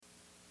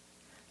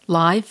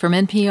Live from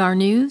NPR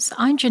News,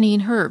 I'm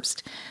Janine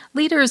Herbst.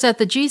 Leaders at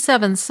the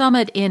G7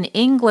 summit in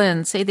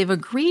England say they've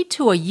agreed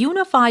to a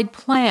unified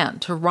plan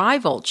to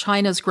rival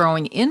China's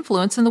growing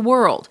influence in the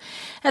world.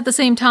 At the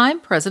same time,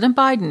 President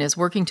Biden is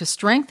working to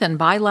strengthen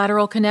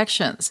bilateral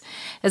connections.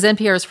 As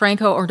NPR's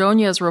Franco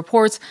Ordonez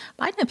reports,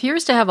 Biden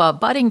appears to have a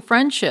budding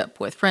friendship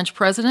with French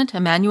President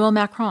Emmanuel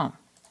Macron.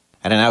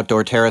 At an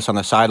outdoor terrace on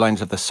the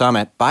sidelines of the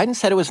summit, Biden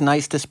said it was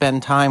nice to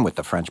spend time with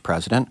the French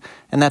president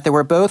and that they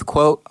were both,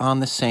 quote, on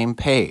the same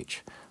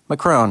page.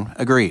 Macron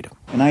agreed.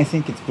 And I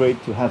think it's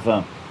great to have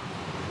the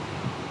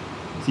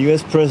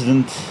U.S.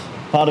 president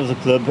part of the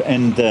club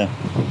and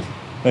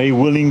very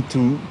willing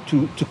to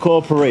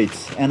cooperate.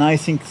 And I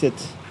think that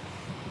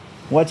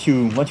what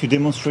you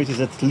demonstrate is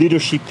that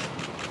leadership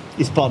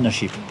is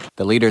partnership.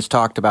 The leaders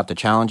talked about the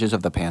challenges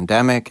of the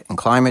pandemic and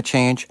climate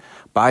change.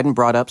 Biden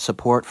brought up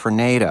support for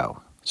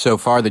NATO. So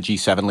far, the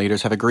G7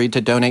 leaders have agreed to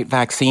donate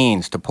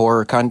vaccines to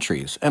poorer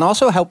countries and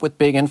also help with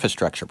big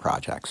infrastructure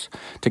projects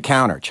to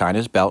counter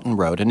China's Belt and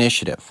Road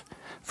Initiative.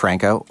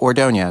 Franco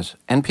Ordonez,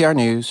 NPR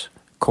News,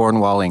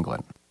 Cornwall,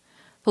 England.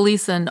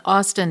 Police in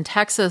Austin,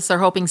 Texas are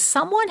hoping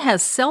someone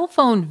has cell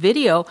phone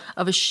video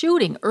of a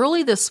shooting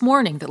early this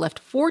morning that left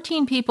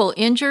 14 people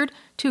injured,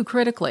 2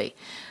 critically.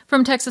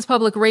 From Texas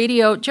Public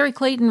Radio, Jerry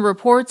Clayton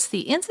reports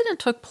the incident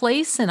took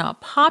place in a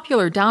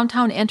popular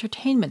downtown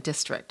entertainment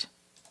district.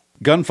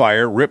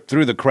 Gunfire ripped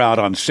through the crowd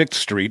on 6th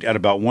Street at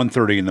about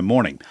 1:30 in the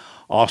morning.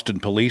 Austin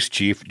Police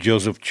Chief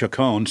Joseph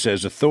Chacon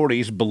says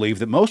authorities believe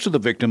that most of the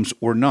victims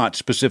were not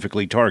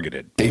specifically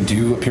targeted. They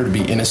do appear to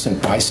be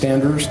innocent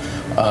bystanders,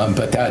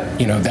 but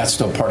that's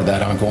still part of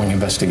that ongoing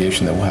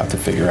investigation that we'll have to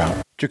figure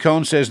out.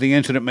 Chacon says the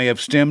incident may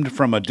have stemmed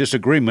from a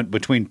disagreement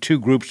between 2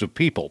 groups of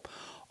people.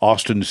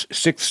 Austin's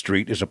 6th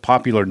Street is a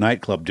popular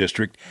nightclub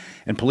district,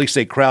 and police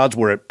say crowds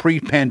were at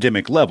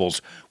pre-pandemic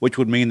levels, which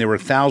would mean there were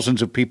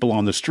thousands of people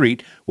on the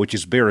street, which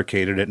is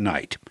barricaded at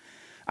night.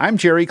 I'm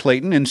Jerry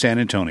Clayton in San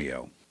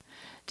Antonio.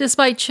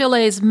 Despite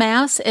Chile's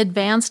mass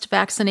advanced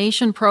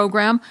vaccination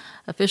program,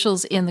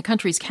 officials in the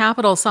country's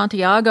capital,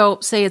 Santiago,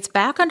 say it's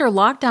back under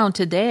lockdown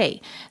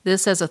today.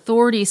 This as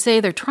authorities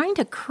say they're trying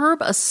to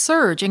curb a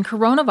surge in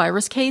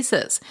coronavirus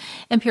cases.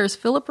 NPR's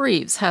Philip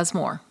Reeves has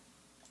more.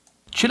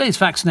 Chile's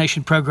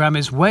vaccination program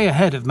is way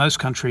ahead of most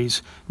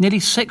countries. Nearly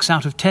 6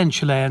 out of 10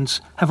 Chileans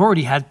have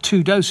already had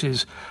 2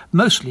 doses,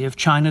 mostly of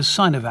China's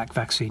Sinovac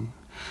vaccine.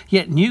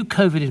 Yet new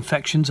COVID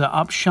infections are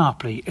up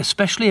sharply,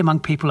 especially among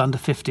people under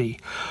 50.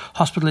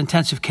 Hospital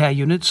intensive care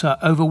units are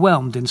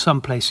overwhelmed in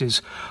some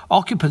places.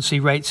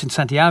 Occupancy rates in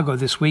Santiago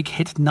this week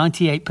hit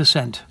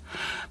 98%.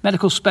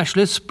 Medical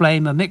specialists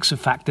blame a mix of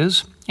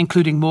factors,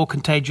 including more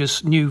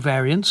contagious new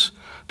variants,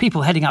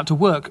 people heading out to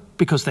work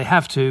because they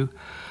have to,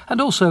 and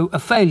also a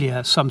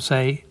failure, some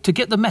say, to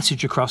get the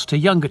message across to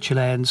younger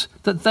Chileans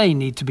that they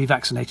need to be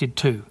vaccinated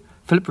too.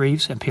 Philip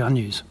Reeves, NPR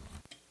News.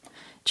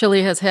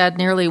 Chile has had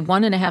nearly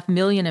 1.5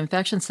 million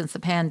infections since the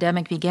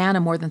pandemic began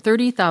and more than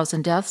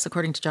 30,000 deaths,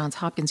 according to Johns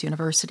Hopkins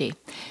University.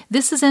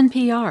 This is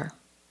NPR.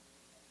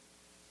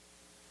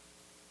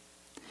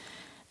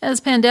 As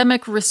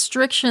pandemic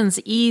restrictions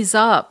ease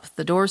up,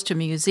 the doors to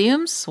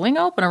museums swing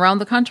open around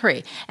the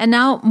country, and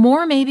now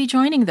more may be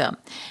joining them.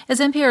 As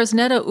NPR's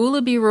Neda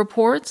Ulabi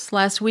reports,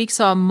 last week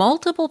saw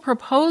multiple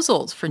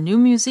proposals for new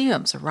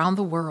museums around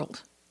the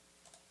world.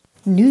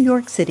 New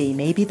York City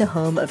may be the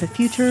home of a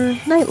future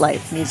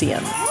nightlife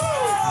museum.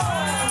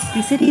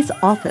 The city's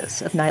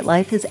Office of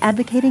Nightlife is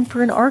advocating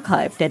for an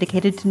archive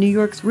dedicated to New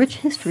York's rich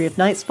history of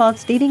night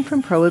spots dating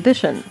from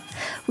Prohibition,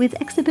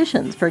 with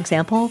exhibitions, for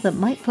example, that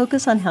might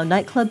focus on how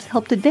nightclubs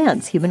helped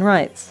advance human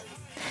rights.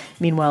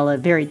 Meanwhile, a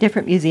very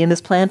different museum is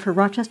planned for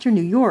Rochester,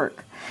 New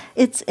York.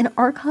 It's an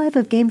archive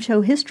of game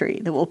show history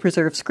that will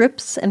preserve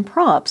scripts and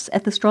props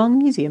at the Strong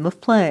Museum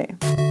of Play.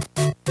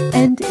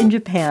 And in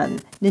Japan,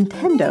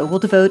 Nintendo will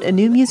devote a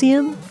new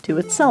museum to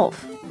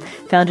itself.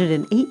 Founded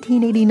in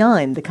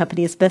 1889, the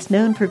company is best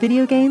known for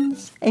video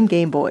games and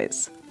Game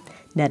Boys.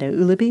 Neda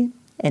Ulabi,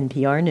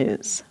 NPR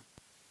News.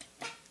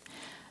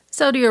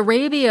 Saudi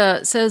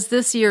Arabia says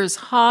this year's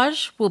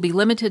Hajj will be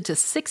limited to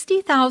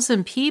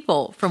 60,000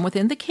 people from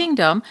within the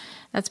kingdom.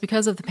 That's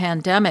because of the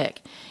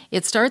pandemic.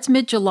 It starts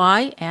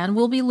mid-July and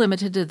will be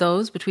limited to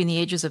those between the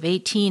ages of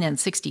 18 and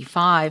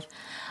 65.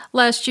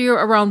 Last year,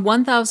 around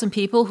 1,000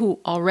 people who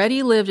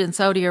already lived in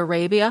Saudi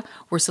Arabia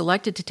were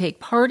selected to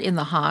take part in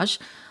the Hajj.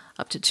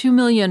 Up to 2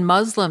 million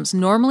Muslims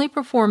normally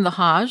perform the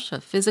Hajj,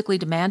 a physically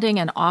demanding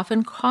and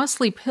often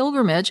costly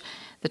pilgrimage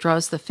that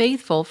draws the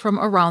faithful from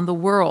around the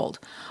world.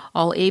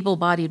 All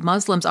able-bodied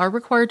Muslims are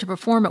required to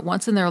perform it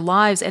once in their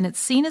lives, and it's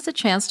seen as a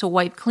chance to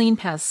wipe clean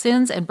past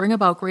sins and bring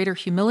about greater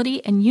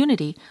humility and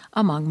unity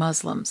among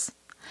Muslims.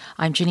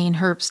 I'm Janine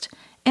Herbst,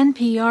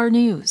 NPR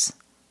News.